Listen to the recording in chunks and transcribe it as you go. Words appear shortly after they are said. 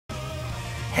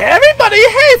everybody!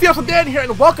 Hey, it's Yoshi Dan here,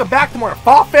 and welcome back to more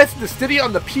Final Fantasy Dissidia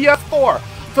on the PS4.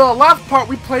 So the last part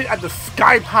we played at the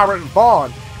Sky Pirate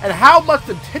Vaughn, and how much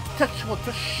the hit detection was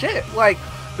just shit. Like,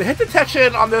 the hit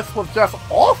detection on this was just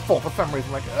awful for some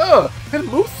reason. Like, ugh. His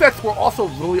movesets were also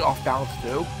really off balance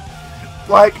too.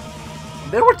 Like,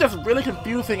 they were just really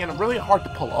confusing and really hard to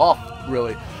pull off,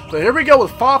 really. So here we go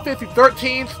with Final Fantasy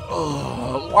 13.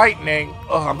 Ugh, lightning.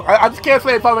 Ugh, I just can't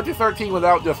say Final Fantasy 13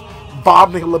 without just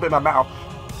vomiting a little bit in my mouth.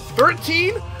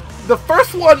 13, the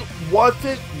first one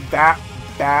wasn't that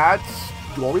bad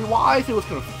story-wise. It was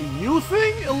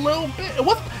confusing a little bit. It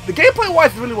wasn't, the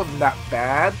gameplay-wise really wasn't that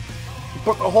bad.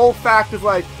 But the whole fact is,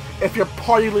 like, if your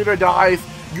party leader dies,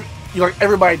 you like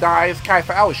everybody dies. Kind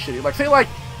of, I was shitty. Like, say, like,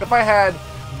 if I had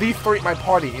these three in my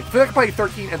party, if I play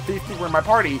 13 and these three were in my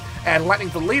party, and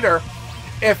Lightning's the leader,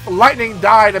 if Lightning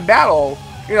died in battle,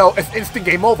 you know, it's instant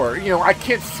game over. You know, I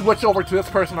can't switch over to this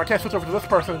person, or I can't switch over to this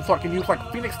person so I can use,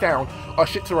 like, Phoenix Down or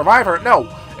shit to revive her.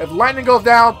 No. If Lightning goes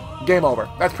down, game over.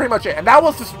 That's pretty much it. And that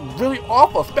was just really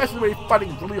awful, especially when you're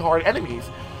fighting really hard enemies.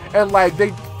 And, like,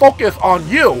 they focus on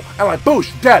you, and, like, boosh,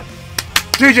 dead.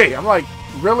 GG. I'm like,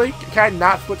 really? Can I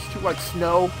not switch to, like,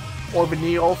 Snow or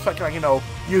Vanille so I can, like, you know,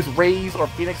 use Raise or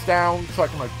Phoenix Down so I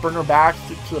can, like, bring her back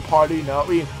to the party? You know, I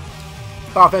mean,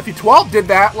 Final Fantasy 12 did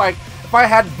that. Like, if I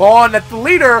had Vaughn as the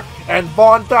leader and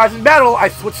Vaughn dies in battle, I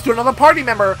switch to another party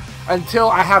member until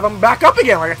I have him back up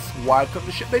again. Like, why couldn't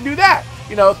the shit they do that?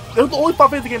 You know, it was the only Final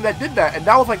Fantasy game that did that, and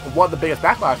that was like one of the biggest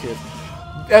backlashes.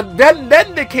 And then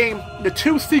there came the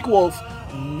two sequels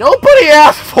nobody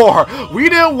asked for. We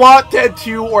didn't want Dead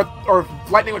 2 or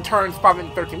Lightning Returns 5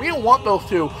 and 13. We didn't want those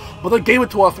two, but they gave it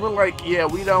to us. And we're like, yeah,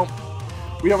 we don't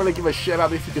really give a shit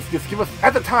about these. Just give us.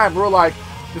 At the time, we were like,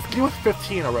 just give us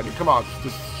 15 already. Come on,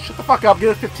 just shut the fuck up. Give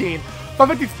us 15.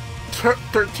 Final Fantasy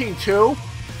 13 2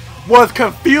 was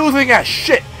confusing as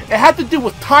shit. It had to do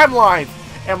with timelines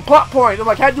and plot points. It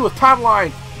like had to do with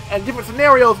timelines and different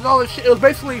scenarios and all this shit. It was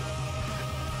basically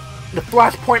the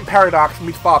Flashpoint Paradox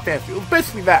meets Final Fantasy. It was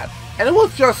basically that. And it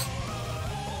was just...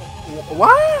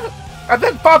 what? And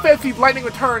then Final Fantasy Lightning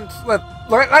Returns...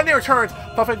 Lightning Returns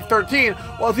Final Fantasy 13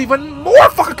 was even more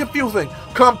fucking confusing.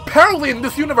 Apparently in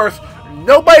this universe,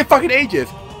 nobody fucking ages.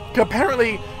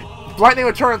 Apparently, Lightning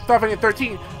Returns Final Fantasy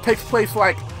 13 takes place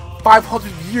like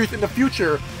 500 years in the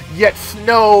future, yet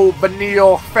Snow,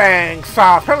 Vanille, Fang,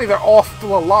 Sa, apparently they're all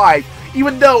still alive,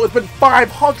 even though it's been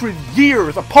 500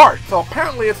 years apart. So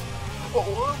apparently it's...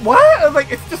 what?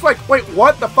 Like, it's just like, wait,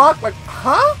 what the fuck? Like,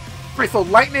 huh? Right, so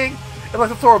Lightning is like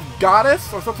some sort of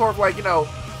goddess, or some sort of, like, you know...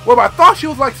 well, I thought she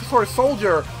was like some sort of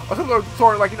soldier, or some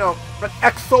sort of, like, you know, an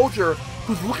ex-soldier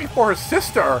who's looking for her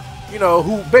sister, you know,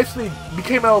 who basically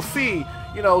became LC,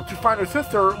 you know, to find her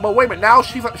sister. But wait a minute, now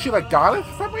she's like goddess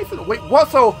for some reason? Wait, what?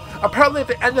 So, apparently at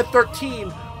the end of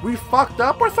 13, we fucked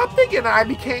up or something, and I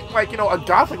became, like, you know, a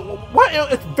goddess? Like, what?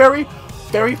 It's very,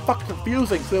 very fucking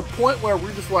confusing, to the point where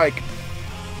we're just like...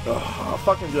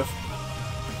 fucking just...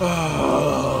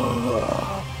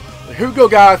 here we go,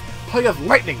 guys. Play as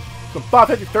Lightning from Final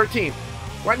Fantasy 13.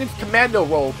 Lightning's commando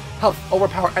role helps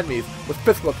overpower enemies with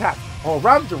physical attacks, while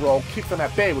Ranger role keeps them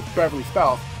at bay with Beverly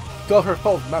spells. Still her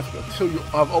foes magic until you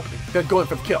opening, then go in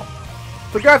for the kill.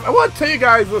 So, guys, I want to tell you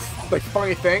guys this, like,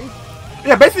 funny thing.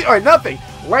 Yeah, basically, alright, nothing.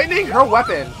 Lightning, her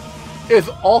weapon is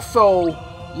also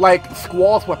like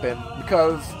Squall's weapon,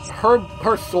 because her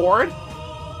sword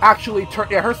actually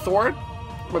her sword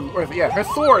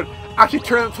actually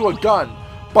turned into a gun.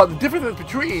 But the difference is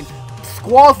between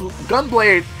Squall's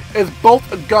gunblade is both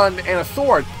a gun and a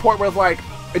sword. The point where it's like,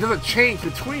 it doesn't change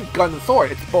between gun and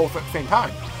sword, it's both at the same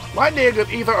time. Lightning is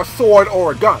either a sword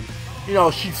or a gun. You know,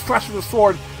 she slashes the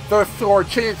sword, the sword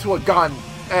changes to a gun,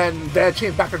 and then it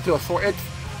changes back into a sword. It's,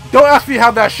 don't ask me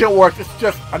how that shit works, it's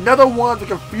just another one of the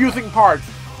confusing parts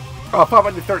of Final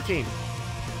Fantasy 13.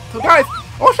 So, guys,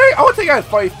 I want to tell you guys a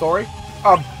funny story.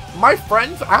 My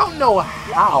friends, I don't know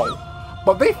how,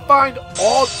 but they find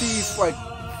all these, like,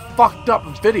 fucked up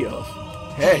videos.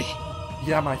 Hey,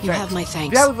 yeah, my thanks. You have my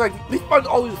thanks. Yeah, like, they find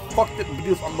all these fucked up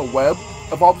videos on the web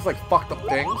of all these, like, fucked up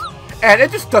things, and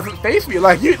it just doesn't faze me.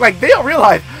 Like, they don't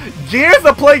realize years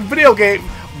of playing video games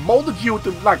molded you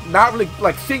to, like, not really,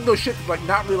 like, seeing those shit, like,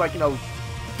 not really, like, you know,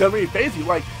 doesn't really faze you.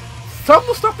 Like, some of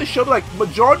the stuff they showed, like,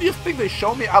 majority of things they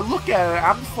show me, I look at it,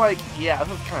 I'm just like, yeah,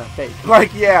 this is kind of fake.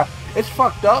 Like, yeah, it's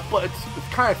fucked up, but it's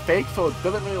kind of fake, so it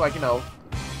doesn't really, like, you know,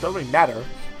 doesn't really matter.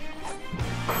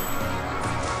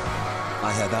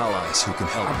 I have allies who can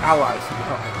help. Allies who can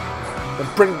help.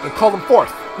 Then call them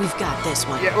forth. We've got this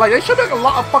one. Yeah, like, they show me, like, a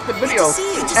lot of fucking videos,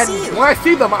 and when I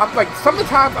see them, I'm like, some of the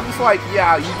times, I'm just like,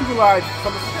 yeah, you do realize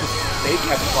some of this is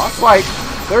fake as fuck. Like,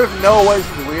 there's no way this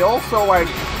is real, so, like,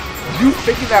 you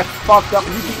thinking that's fucked up,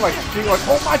 and you being like,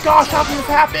 oh my gosh, how can this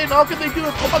happen? How can they do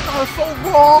this? Oh my god, it's so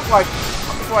wrong. Like,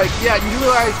 it's like, yeah, you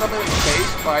realize something like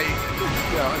fake, like,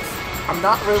 you know, I'm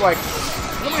not really like,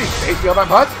 I don't really fake all that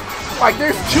much. Like,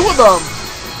 there's two of them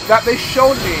that they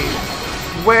showed me,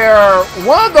 where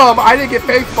one of them I didn't get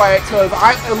faked by it because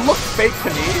it looked fake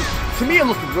to me. To me, it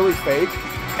looked really fake,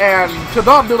 and to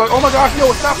them, they're like, oh my gosh, no,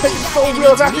 it's not fake, it's so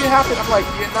real, it's actually happened. I'm like,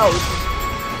 yeah, no,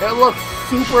 it looks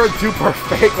super duper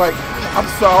fake. Like, I'm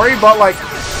sorry, but like,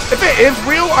 if it is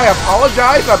real, I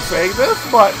apologize. I'm saying this,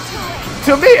 but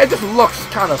to me, it just looks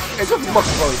really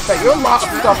fake. There's a lot of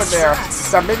stuff in there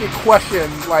that made me question,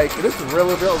 like, is this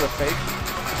really real or fake?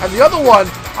 And the other one,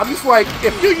 I'm just like,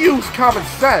 if you use common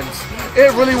sense, it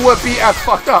really would be as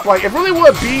fucked up. Like, it really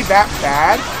would be that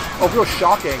bad or real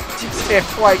shocking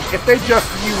if they just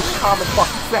use common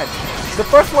fucking sense. The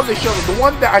first one they showed me, the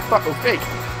one that I thought was fake,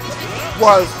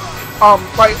 was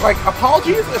like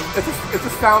apologies if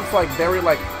this sounds like very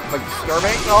like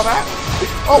disturbing and all that.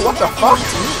 Oh, what the fuck?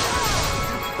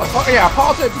 Yeah,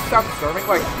 apologize if this sounds disturbing.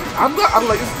 Like, I'm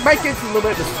like, this might get into a little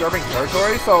bit of disturbing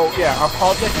territory, so yeah, I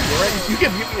apologize if you hear it. You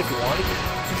can mute me if you want.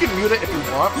 You can mute it if you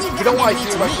want. If you don't want to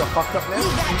hear like the fucked upness,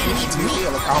 you can mute me.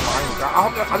 Like, I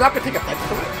don't mind. I'm not gonna take offense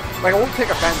to it. Like, I won't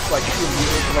take offense like if you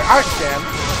mute it. Like, I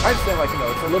understand. Like, you know,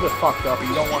 it's a little bit fucked up, and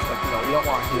you don't want you don't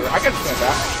want to hear it. I can understand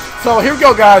that. So here we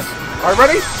go, guys. All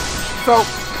right, ready? So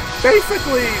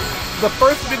basically, the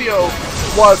first video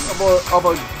was of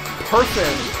a person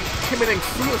committing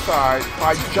suicide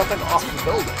by jumping off the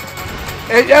building.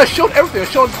 And it showed everything. It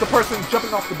showed the person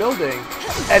jumping off the building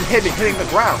and hitting the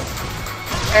ground.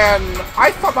 And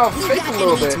I thought that was fake a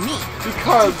little bit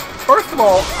because, first of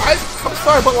all, I'm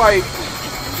sorry, but like,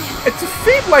 it just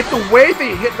seemed like the way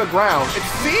they hit the ground, it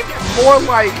seemed more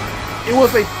like it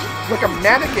was a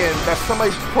mannequin that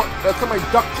somebody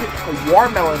duct taped a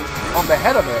watermelon on the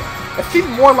head of it. It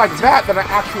seemed more like that than an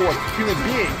actual human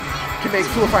being can make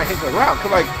suicide hit the ground. Cause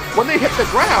like when they hit the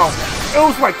ground, it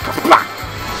was like blah!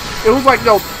 It was like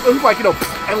and like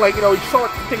you saw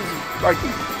like things like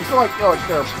you saw like like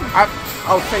their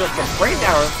I would say like the brain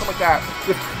matter and stuff like that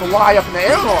just fly up in the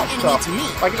air and all that stuff.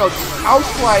 Like I was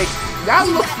like that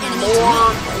looks more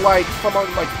like someone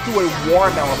like threw a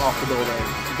watermelon off the building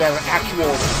than an actual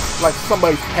like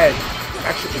somebody's head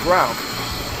actually hit the ground.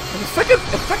 And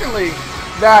secondly,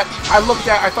 that I looked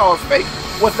at, I thought was fake,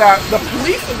 was that the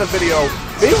police in the video,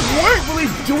 they weren't really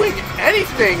doing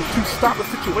anything to stop the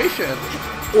situation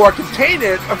or contain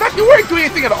it. In fact, they weren't doing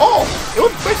anything at all. It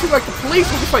was basically like the police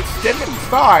were just like standing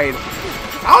inside.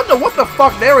 I don't know what the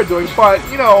fuck they were doing, but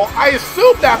you know, I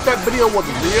assumed that video was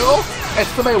real and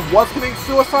somebody was committing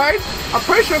suicide. I'm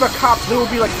pretty sure the cops, there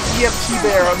will be like EMT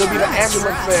there, there'll be the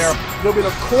ambulance there, there'll be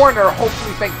the coroner.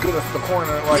 Hopefully, thank goodness, the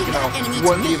coroner, like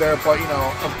wouldn't be there. But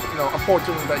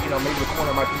unfortunately, that maybe the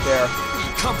coroner might be there.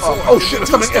 Oh shit!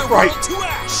 Something is right.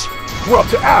 We're up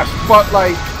to ash, but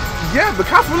like, yeah, the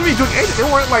cops wouldn't be doing anything.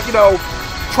 They weren't like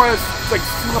trying to like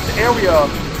seal up the area.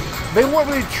 They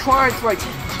weren't really trying to like.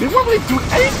 They weren't really doing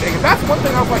anything, and that's one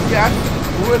thing I was like, yeah,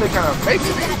 that's really kind of fake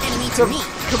to me.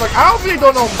 Because like I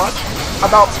don't know much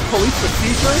about police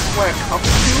procedures when it comes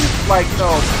to like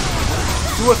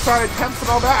suicide attempts and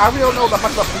all that. I really don't know that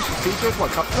much about police procedures when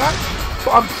it comes to that.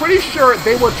 But I'm pretty sure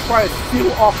they would try to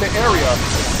seal off the area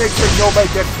to make sure nobody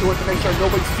gets to it, to make sure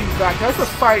nobody sees that. That's a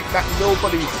sight that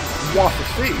nobody wants to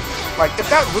see. Like if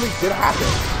that really did happen,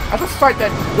 that's a sight that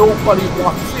nobody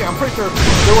wants to see. I'm pretty sure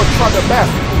they would try their best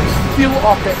to seal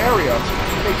off the area.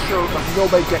 Make sure that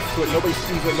nobody gets to it, nobody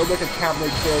sees it, nobody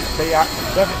contaminates it. They have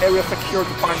the area secured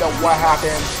to find out what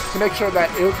happened, to make sure that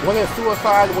it wasn't a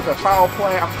suicide, it was a foul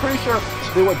play. I'm pretty sure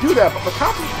they would do that, but the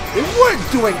cops, they weren't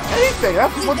doing anything.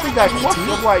 That's one thing that I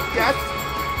questioned. I'm like, that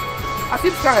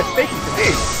seems kind of fakey to me.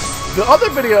 The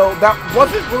other video that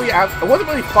wasn't really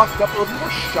fucked up, it was more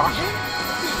shocking.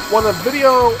 Was a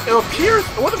video, it appears,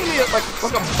 it wasn't really like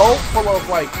a boat full of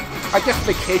like, I guess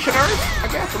vacationers, I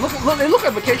guess. They look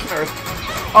like vacationers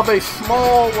of a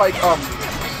small like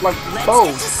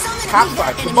boat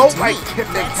capsized. The boat like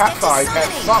tipped and capsized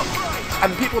and sunk.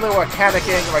 And people they were like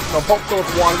panicking, like boat full of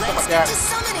water and stuff like that.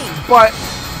 But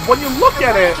when you look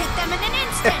at it,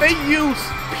 if they use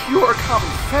pure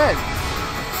common sense,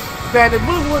 then it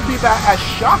really wouldn't be that as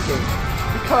shocking.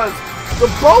 Because the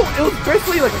boat, it was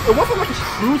basically like, it wasn't like a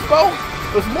cruise boat.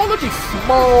 It was more like a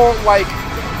small like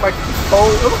boat.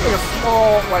 It looked like a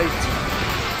small like,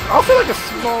 I'll say like a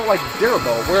small like dinner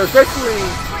boat, where it's basically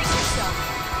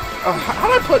how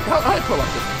do I put it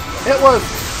like this? It was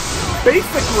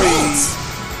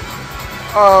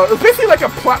basically like a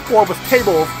platform with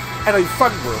tables and a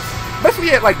sunroof.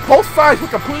 Basically, like both sides were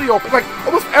completely open. Like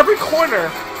almost every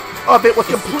corner of it was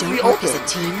If completely you don't work open. as a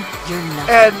team, you're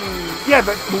nothing. And yeah,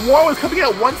 the water was coming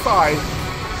out one side.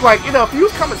 Like, you know, if you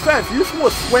use common sense, you just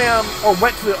would have swam or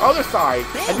went to the other side,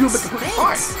 and you would have been completely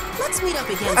fine. Let's meet up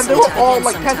again. And they were all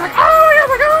like panicking, like, oh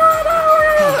my god,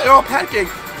 oh, they're all panicking.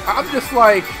 I'm just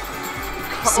like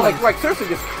seriously,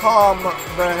 just calm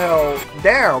the hell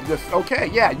down. Just okay,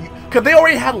 yeah, because they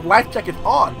already had life jackets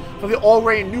on, so they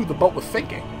already knew the boat was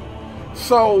sinking.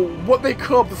 So what they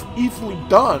could have just easily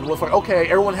done was like, okay,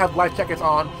 everyone had life jackets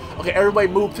on. Okay, everybody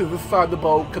move to this side of the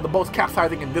boat because the boat's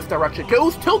capsizing in this direction. Cause it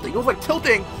was tilting. It was like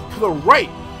tilting to the right.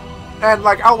 And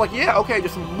like I was like, yeah, okay,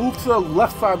 just move to the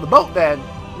left side of the boat then.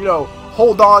 You know,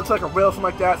 hold on to like a rail or something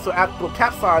like that. So after the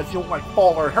capsize, you don't like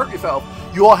fall or hurt yourself.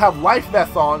 You all have life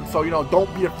vests on, so you know,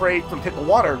 don't be afraid to hit the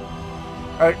water.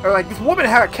 Or like this woman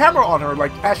had a camera on her,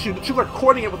 like as she was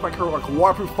recording it with like her like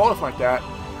waterproof phone or something like that.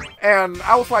 And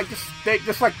I was like,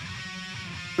 just like,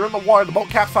 you're in the water, the boat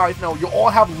capsized, you know, you all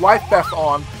have life vests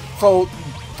on, so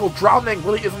drowning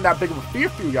really isn't that big of a fear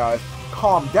for you guys.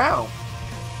 Calm down.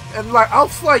 And like, I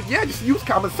was like, yeah, just use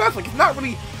common sense. Like, it's not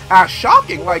really as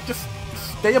shocking. Like, just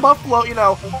stay above float, you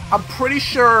know. I'm pretty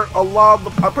sure a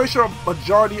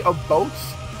majority of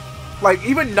boats, like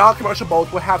even non-commercial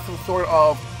boats, would have some sort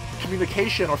of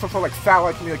communication or some sort of like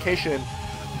satellite communication,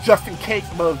 just in case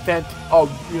of an event of,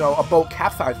 you know, a boat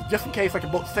capsizes. Just in case like a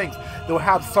boat sinks, they will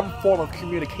have some form of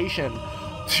communication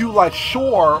to like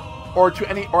shore or to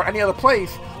any other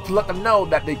place to let them know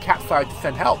that they capsized to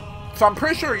send help. So I'm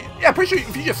pretty sure, yeah, pretty sure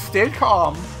if you just stayed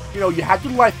calm, you know, you had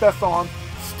your life vest on,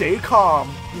 stayed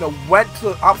calm, you know, went to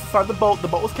the opposite side of the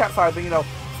boat was capsizing, you know,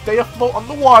 stay afloat on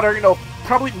the water, you know,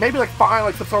 probably maybe like find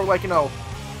like some sort of like, you know,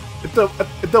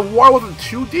 if the water wasn't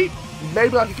too deep,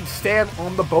 maybe like you can stand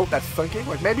on the boat that's sinking.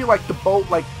 Like maybe like the boat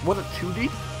like wasn't too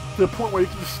deep to the point where you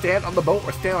can just stand on the boat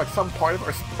or stand on like some part of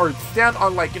it or stand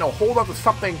on like, you know, hold on to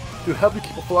something to help you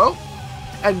keep afloat.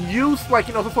 And use like,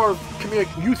 you know, some sort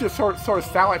of use your sort of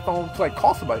satellite phone to like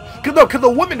call somebody. Cause the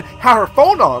woman had her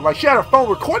phone on, like she had her phone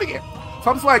recording it.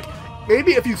 So I'm just like,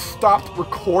 maybe if you stopped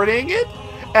recording it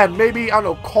and maybe, I don't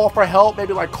know, call for help,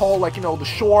 maybe like call like, you know, the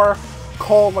shore,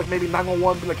 call like maybe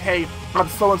 911, be like, hey, I'm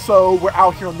so-and-so, we're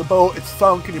out here on the boat, it's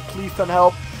sunk, can you please send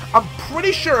help? I'm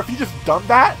pretty sure if you just done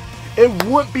that, it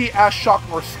wouldn't be as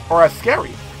shocking or as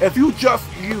scary. If you just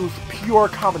use pure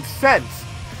common sense,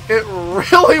 it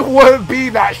really wouldn't be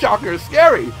that shocking or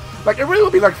scary. Like, it really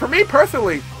would be, like, for me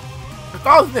personally, if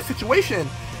I was in this situation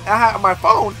and I had on my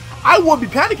phone, I would be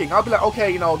panicking. I'd be like,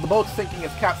 okay, you know, the boat's sinking,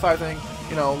 it's capsizing,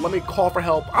 you know, let me call for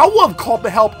help. I would have called for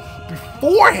help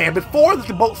beforehand, before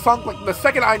the boat sunk. Like, the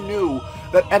second I knew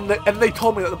that, and they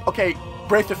told me that, okay,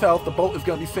 brace yourself, the boat is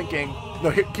going to be sinking, you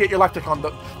know, get your life jacket on.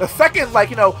 The second, like,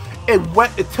 you know,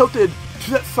 it tilted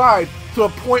to that side to a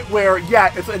point where,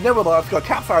 yeah, it's inevitable, it's going to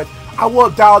capsize, I would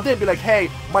have dialed in, be like, hey,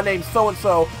 my name's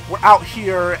so-and-so, we're out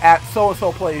here at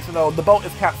so-and-so place, you know, the boat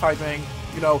is capsizing,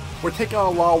 you know, we're taking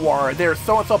on a lot of water, there's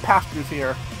so-and-so passengers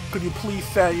here, could you please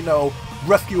send, you know,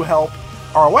 rescue help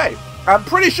our way? I'm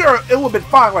pretty sure it would have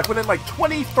been fine, like, within, like,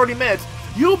 20-30 minutes,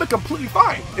 you would have been completely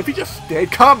fine. If you just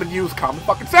stayed calm and used common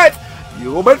fucking sense,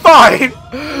 you would have been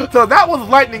fine. So that was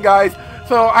lightning, guys.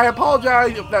 So I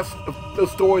apologize if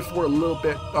those stories were a little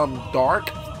bit, dark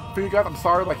for you guys. I'm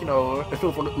sorry, like, you know, if it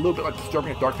was a little bit like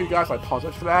disturbing and dark for you guys, I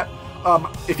apologize for that.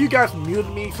 If you guys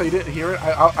muted me so you didn't hear it,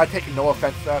 I take no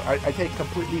offense to that. I take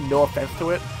completely no offense to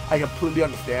it. I completely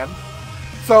understand.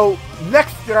 So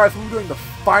next, guys, we're doing the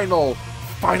final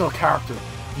character,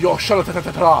 Yoshida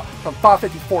from Final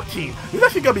Fantasy 14. This is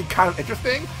actually gonna be kind of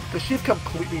interesting because she's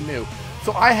completely new.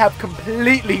 So I have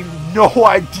completely no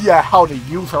idea how to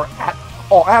use her at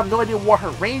all. I have no idea what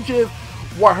her range is,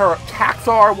 what her attacks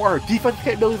are, what her defense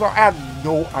capabilities are. I have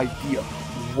no idea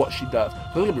what she does.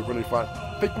 So it's gonna be really fun.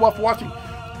 Thank you all for watching.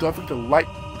 Don't forget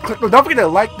to don't forget to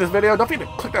like this video. Don't forget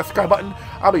to click that subscribe button.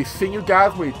 I'll be seeing you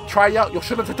guys when we try out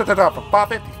Yoshida from Final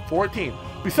Fantasy 14.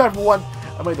 Peace out, everyone,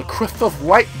 and may the crystal's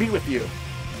light be with you.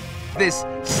 This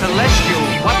celestial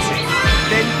what's-it,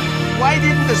 then why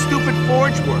didn't the stupid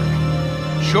forge work?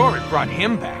 Sure, it brought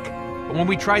him back, but when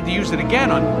we tried to use it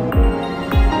again on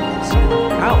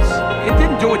someone else, it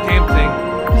didn't do a damn thing.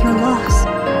 Your loss.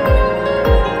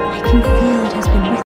 I can feel it has been